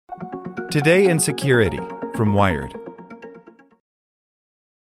Today in Security from Wired.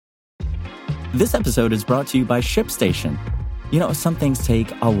 This episode is brought to you by ShipStation. You know, some things take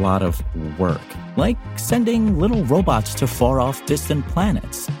a lot of work, like sending little robots to far-off distant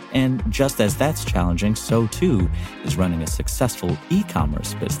planets. And just as that's challenging, so too is running a successful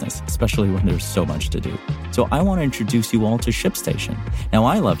e-commerce business, especially when there's so much to do. So I want to introduce you all to ShipStation. Now,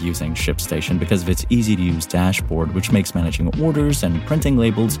 I love using ShipStation because of its easy-to-use dashboard, which makes managing orders and printing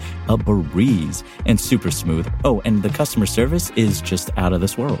labels a breeze and super smooth. Oh, and the customer service is just out of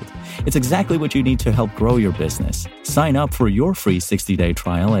this world. It's exactly what you need to help grow your business. Sign up for your free 60-day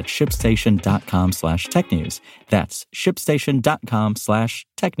trial at shipstation.com/technews. That's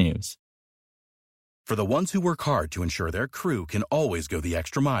shipstation.com/technews. For the ones who work hard to ensure their crew can always go the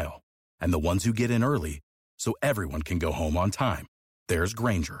extra mile, and the ones who get in early so everyone can go home on time, there's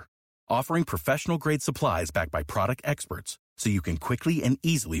Grainger, offering professional-grade supplies backed by product experts so you can quickly and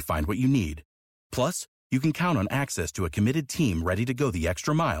easily find what you need. Plus, you can count on access to a committed team ready to go the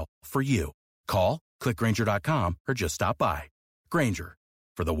extra mile for you. Call, click Grainger.com, or just stop by. Grainger,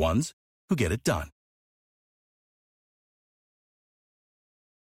 for the ones who get it done.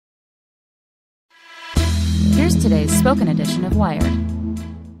 Here's today's spoken edition of Wired.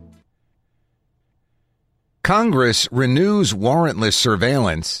 Congress renews warrantless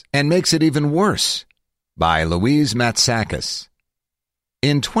surveillance and makes it even worse. By Louise Matsakis.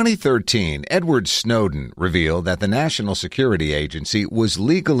 In 2013, Edward Snowden revealed that the National Security Agency was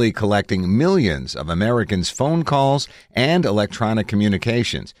legally collecting millions of Americans' phone calls and electronic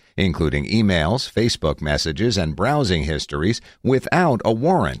communications, including emails, Facebook messages, and browsing histories, without a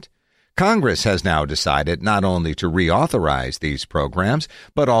warrant. Congress has now decided not only to reauthorize these programs,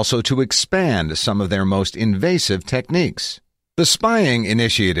 but also to expand some of their most invasive techniques. The spying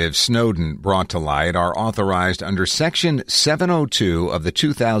initiatives Snowden brought to light are authorized under Section 702 of the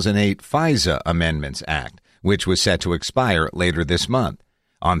 2008 FISA Amendments Act, which was set to expire later this month.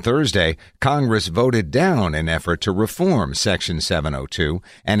 On Thursday, Congress voted down an effort to reform Section 702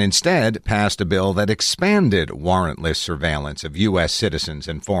 and instead passed a bill that expanded warrantless surveillance of U.S. citizens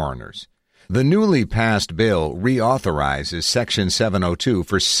and foreigners. The newly passed bill reauthorizes Section 702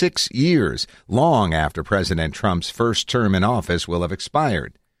 for 6 years, long after President Trump's first term in office will have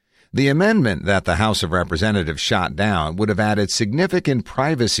expired. The amendment that the House of Representatives shot down would have added significant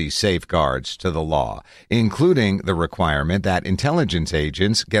privacy safeguards to the law, including the requirement that intelligence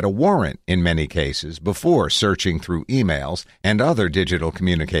agents get a warrant in many cases before searching through emails and other digital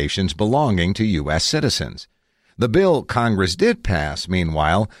communications belonging to U.S. citizens. The bill Congress did pass,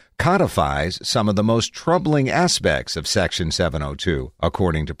 meanwhile, codifies some of the most troubling aspects of Section 702,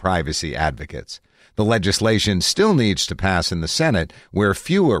 according to privacy advocates. The legislation still needs to pass in the Senate, where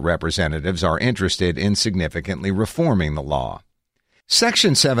fewer representatives are interested in significantly reforming the law.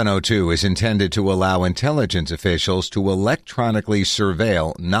 Section 702 is intended to allow intelligence officials to electronically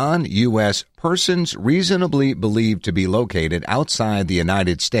surveil non-U.S. persons reasonably believed to be located outside the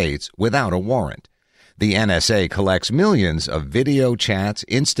United States without a warrant. The NSA collects millions of video chats,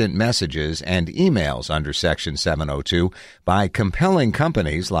 instant messages, and emails under Section 702 by compelling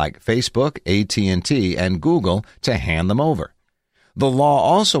companies like Facebook, AT&T, and Google to hand them over. The law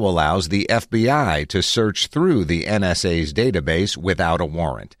also allows the FBI to search through the NSA's database without a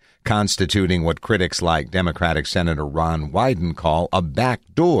warrant, constituting what critics like Democratic Senator Ron Wyden call a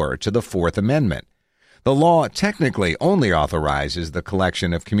backdoor to the Fourth Amendment. The law technically only authorizes the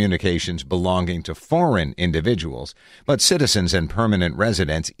collection of communications belonging to foreign individuals, but citizens and permanent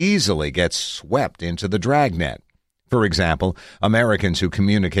residents easily get swept into the dragnet. For example, Americans who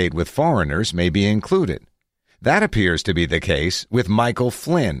communicate with foreigners may be included. That appears to be the case with Michael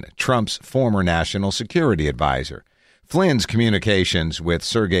Flynn, Trump's former national security advisor. Flynn's communications with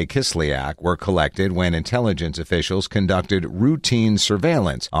Sergei Kislyak were collected when intelligence officials conducted routine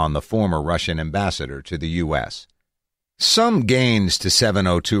surveillance on the former Russian ambassador to the U.S. Some gains to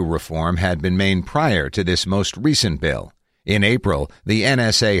 702 reform had been made prior to this most recent bill. In April, the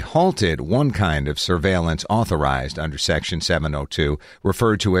NSA halted one kind of surveillance authorized under Section 702,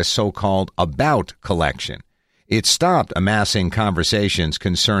 referred to as so-called about collection. It stopped amassing conversations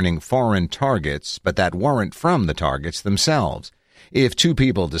concerning foreign targets, but that weren't from the targets themselves. If two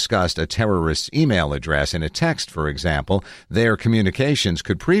people discussed a terrorist's email address in a text, for example, their communications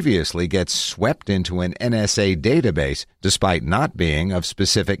could previously get swept into an NSA database despite not being of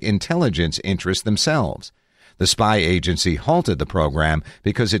specific intelligence interest themselves. The spy agency halted the program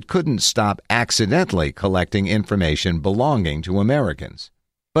because it couldn't stop accidentally collecting information belonging to Americans.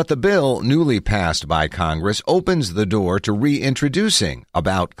 But the bill newly passed by Congress opens the door to reintroducing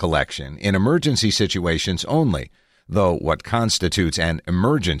about collection in emergency situations only. though what constitutes an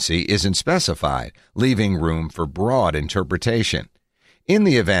emergency isn't specified, leaving room for broad interpretation. In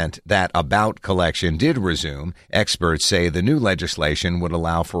the event that about collection did resume, experts say the new legislation would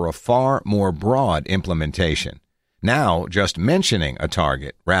allow for a far more broad implementation. Now, just mentioning a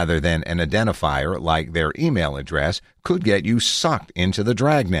target rather than an identifier like their email address could get you sucked into the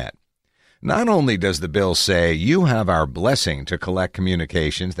dragnet. Not only does the bill say you have our blessing to collect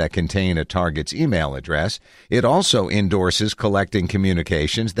communications that contain a target's email address, it also endorses collecting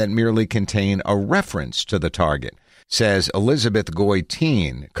communications that merely contain a reference to the target, says Elizabeth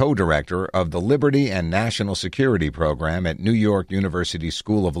Goyteen, co-director of the Liberty and National Security Program at New York University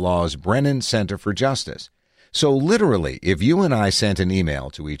School of Law's Brennan Center for Justice. So literally, if you and I sent an email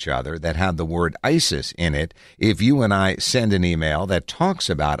to each other that had the word ISIS in it, if you and I send an email that talks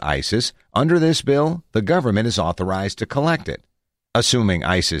about ISIS, under this bill, the government is authorized to collect it, assuming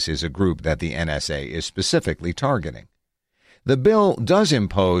ISIS is a group that the NSA is specifically targeting. The bill does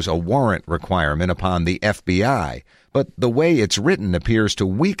impose a warrant requirement upon the FBI, but the way it's written appears to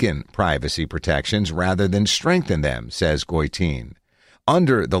weaken privacy protections rather than strengthen them, says Goyteen.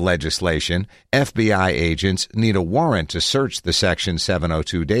 Under the legislation, FBI agents need a warrant to search the Section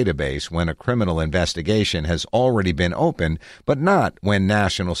 702 database when a criminal investigation has already been opened, but not when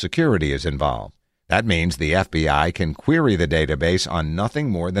national security is involved. That means the FBI can query the database on nothing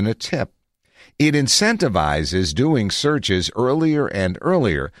more than a tip. It incentivizes doing searches earlier and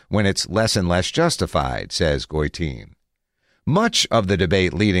earlier when it's less and less justified, says Goyteen. Much of the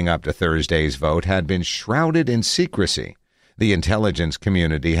debate leading up to Thursday's vote had been shrouded in secrecy. The intelligence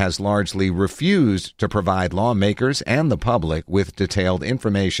community has largely refused to provide lawmakers and the public with detailed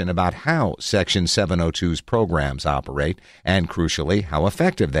information about how Section 702's programs operate and, crucially, how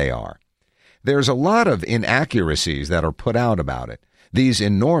effective they are. There's a lot of inaccuracies that are put out about it. These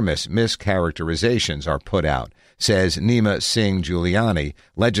enormous mischaracterizations are put out, says Nima Singh Giuliani,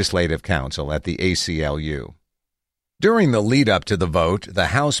 legislative counsel at the ACLU. During the lead-up to the vote, the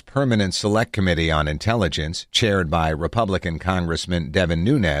House Permanent Select Committee on Intelligence, chaired by Republican Congressman Devin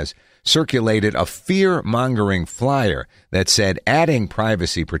Nunes, circulated a fear-mongering flyer that said adding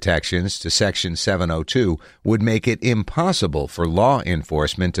privacy protections to Section 702 would make it impossible for law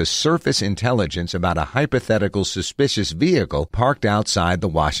enforcement to surface intelligence about a hypothetical suspicious vehicle parked outside the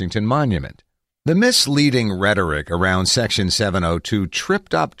Washington Monument. The misleading rhetoric around Section 702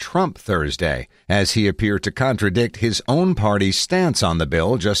 tripped up Trump Thursday as he appeared to contradict his own party's stance on the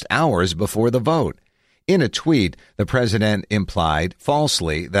bill just hours before the vote. In a tweet, the president implied,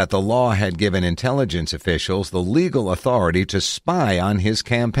 falsely, that the law had given intelligence officials the legal authority to spy on his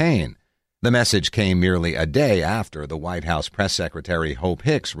campaign. The message came merely a day after the White House Press Secretary Hope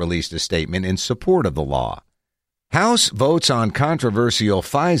Hicks released a statement in support of the law. House votes on controversial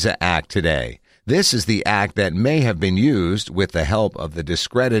FISA Act today. This is the act that may have been used, with the help of the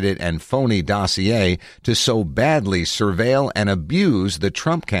discredited and phony dossier, to so badly surveil and abuse the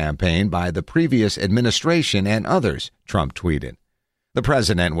Trump campaign by the previous administration and others, Trump tweeted. The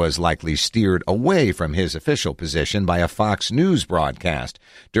president was likely steered away from his official position by a Fox News broadcast,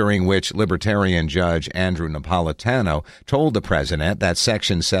 during which Libertarian Judge Andrew Napolitano told the president that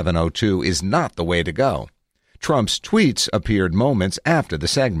Section 702 is not the way to go. Trump's tweets appeared moments after the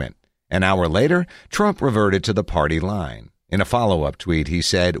segment. An hour later, Trump reverted to the party line. In a follow-up tweet, he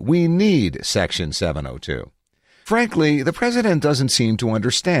said, "We need Section 702. Frankly, the president doesn't seem to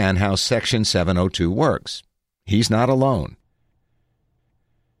understand how Section 702 works. He's not alone.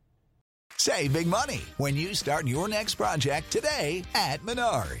 Save big money when you start your next project today at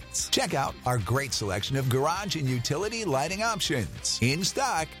Menards. Check out our great selection of garage and utility lighting options. In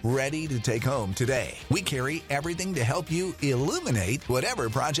stock, ready to take home today. We carry everything to help you illuminate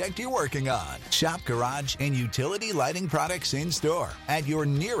whatever project you're working on. Shop garage and utility lighting products in store at your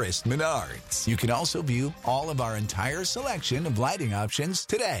nearest Menards. You can also view all of our entire selection of lighting options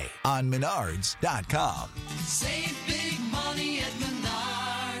today on Menards.com. Save